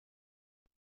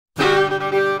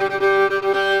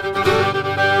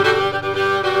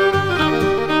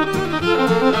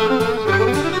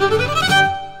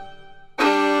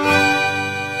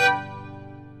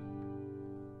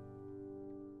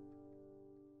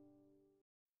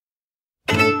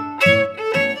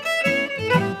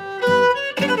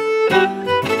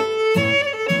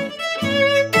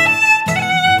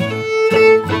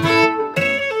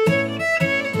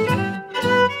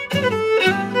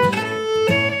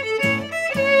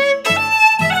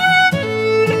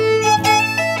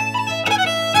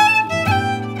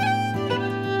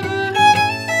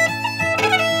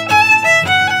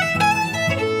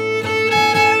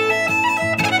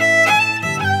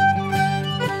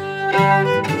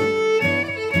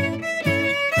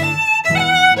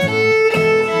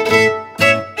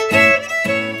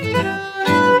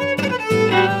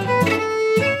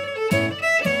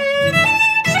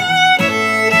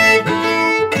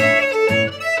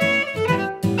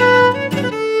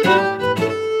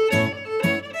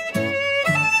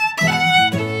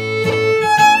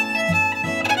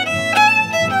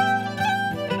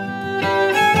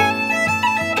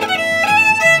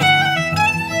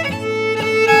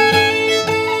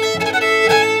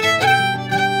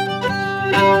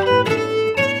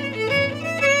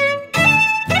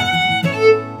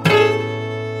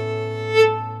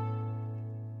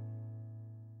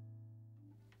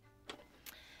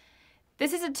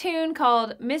This is a tune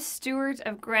called Miss Stewart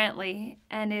of Grantully,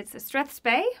 and it's a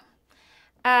Strathspey.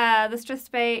 The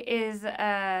Strathspey is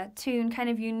a tune kind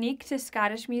of unique to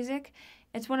Scottish music.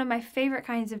 It's one of my favorite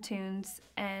kinds of tunes,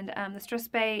 and the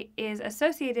Strathspey is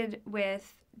associated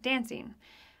with dancing.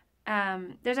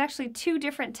 There's actually two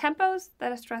different tempos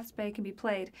that a Strathspey can be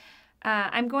played.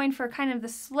 I'm going for kind of the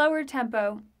slower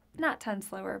tempo, not ton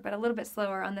slower, but a little bit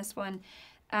slower on this one,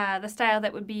 the style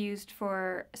that would be used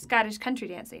for Scottish country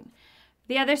dancing.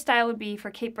 The other style would be for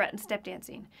Cape Breton step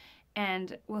dancing,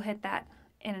 and we'll hit that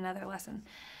in another lesson.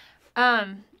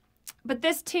 But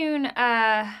this tune,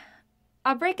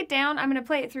 I'll break it down. I'm going to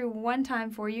play it through one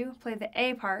time for you, play the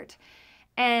A part,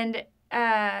 and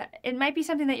it might be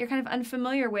something that you're kind of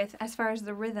unfamiliar with as far as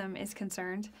the rhythm is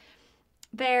concerned.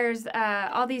 There's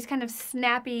all these kind of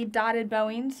snappy dotted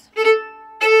bowings.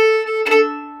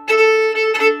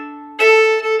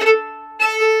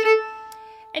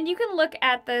 And you can look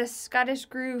at the Scottish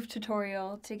Groove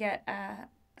tutorial to get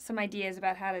some ideas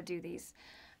about how to do these.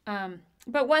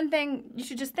 But one thing you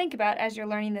should just think about as you're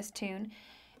learning this tune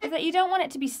is that you don't want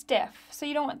it to be stiff. So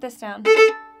you don't want this sound.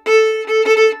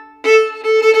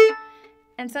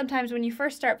 And sometimes when you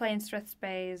first start playing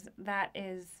Strathspeys, that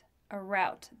is a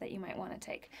route that you might want to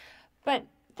take. But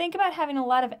think about having a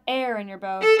lot of air in your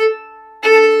bow.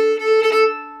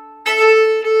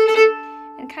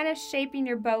 And kind of shaping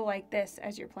your bow like this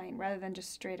as you're playing, rather than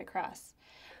just straight across.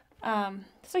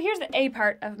 So here's the A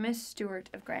part of Miss Stewart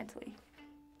of Grantully.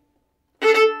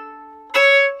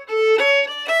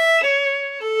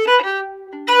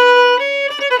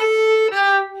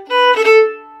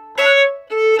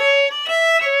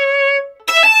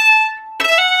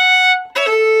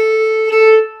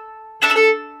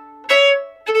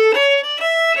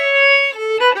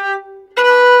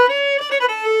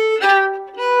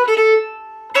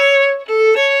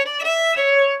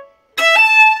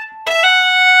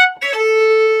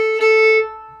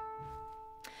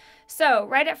 So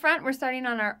right up front, we're starting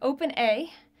on our open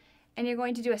A, and you're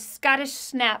going to do a Scottish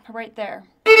snap right there.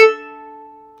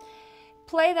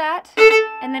 Play that,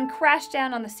 and then crash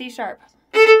down on the C sharp.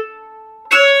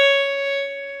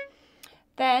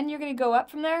 Then you're going to go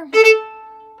up from there.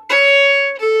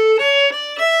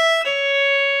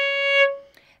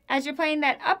 As you're playing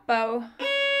that up bow,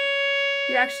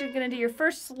 you're actually going to do your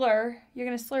first slur. You're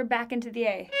going to slur back into the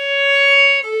A.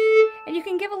 And you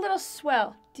can give a little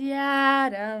swell.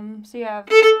 Diadum. So you have.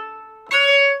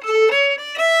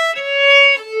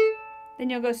 Then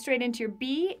you'll go straight into your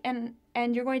B, and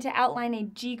you're going to outline a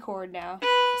G chord now.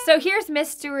 So here's Miss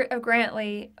Stewart of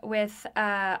Grantully with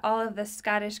all of the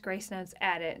Scottish grace notes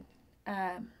added,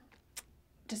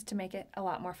 just to make it a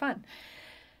lot more fun.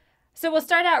 So we'll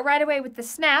start out right away with the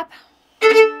snap.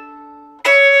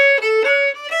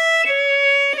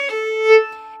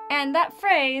 And that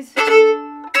phrase,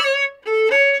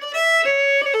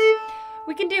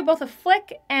 we can do both a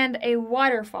flick and a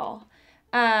waterfall.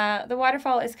 The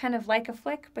waterfall is kind of like a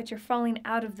flick, but you're falling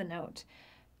out of the note.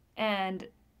 And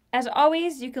as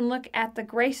always, you can look at the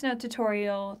grace note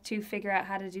tutorial to figure out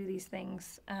how to do these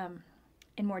things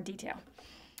in more detail.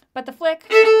 But the flick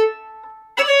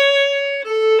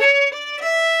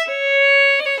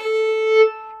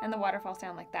and the waterfall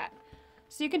sound like that.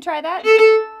 So you can try that.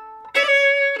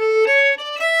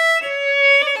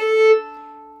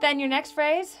 Then your next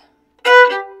phrase.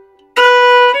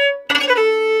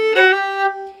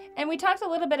 And we talked a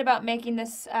little bit about making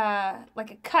this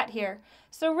like a cut here.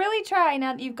 So really try,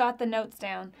 now that you've got the notes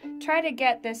down, try to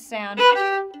get this sound.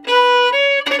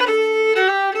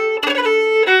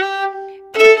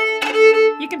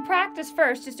 You can practice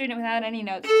first, just doing it without any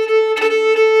notes.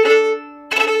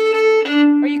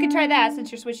 Or you could try that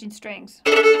since you're switching strings.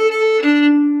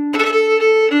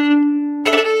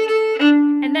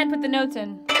 And then put the notes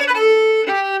in.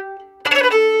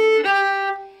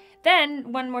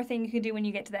 Then, one more thing you can do when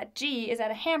you get to that G is add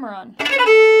a hammer on.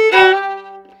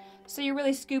 So you're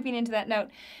really scooping into that note.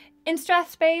 In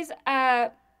Strathspeys, I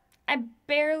I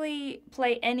barely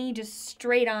play any just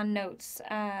straight on notes.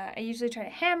 I usually try to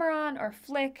hammer on or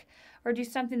flick or do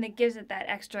something that gives it that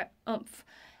extra oomph.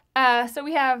 So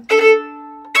we have...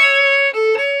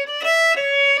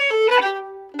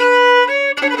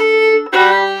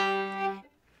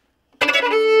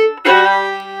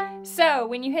 So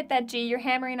when you hit that G, you're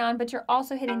hammering on, but you're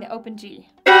also hitting the open G.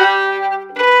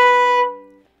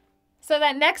 So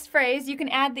that next phrase, you can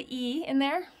add the E in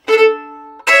there.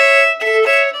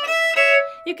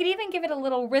 You could even give it a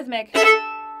little rhythmic, kind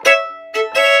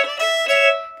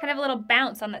of a little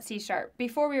bounce on that C sharp.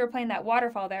 Before we were playing that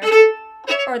waterfall there,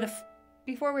 or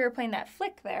before we were playing that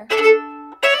flick there.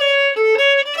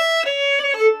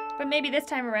 But maybe this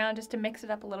time around, just to mix it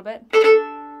up a little bit.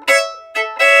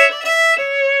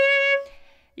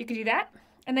 You could do that,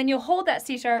 and then you'll hold that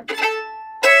C sharp,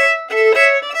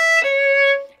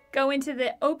 go into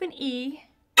the open E,